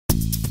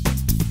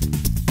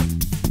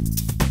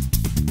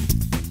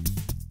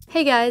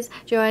Hey guys,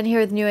 Joanne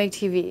here with Newegg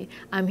TV.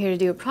 I'm here to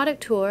do a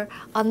product tour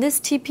on this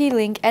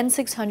TP-Link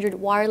N600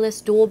 wireless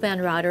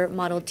dual-band router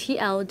model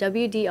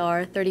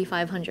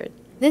TL-WDR3500.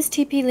 This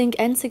TP-Link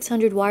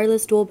N600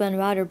 wireless dual-band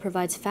router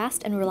provides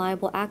fast and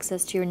reliable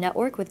access to your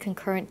network with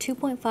concurrent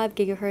 2.5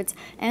 GHz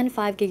and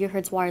 5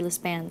 GHz wireless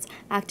bands,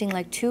 acting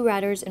like two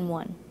routers in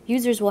one.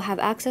 Users will have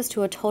access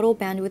to a total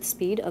bandwidth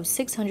speed of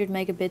 600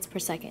 megabits per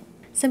second.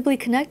 Simply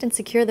connect and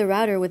secure the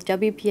router with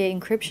WPA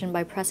encryption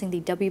by pressing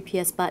the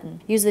WPS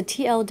button. Use the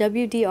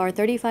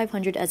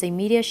TL-WDR3500 as a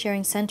media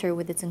sharing center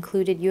with its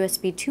included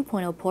USB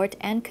 2.0 port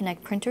and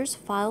connect printers,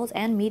 files,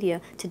 and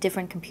media to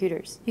different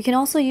computers. You can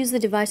also use the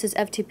device's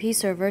FTP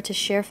server to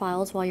share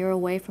files while you're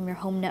away from your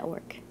home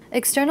network.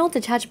 External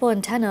detachable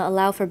antenna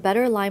allow for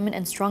better alignment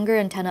and stronger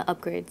antenna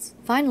upgrades.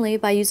 Finally,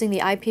 by using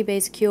the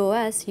IP-based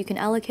QoS, you can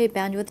allocate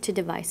bandwidth to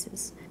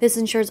devices. This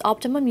ensures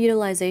optimum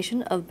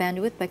utilization of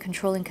bandwidth by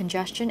controlling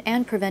congestion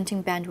and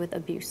preventing bandwidth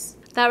abuse.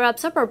 That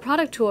wraps up our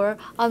product tour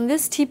on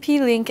this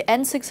TP-Link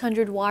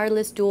N600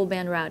 wireless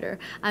dual-band router.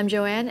 I'm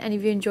Joanne, and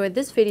if you enjoyed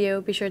this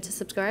video, be sure to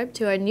subscribe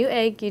to our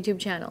Newegg YouTube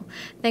channel.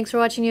 Thanks for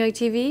watching Newegg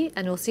TV,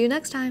 and we'll see you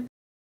next time.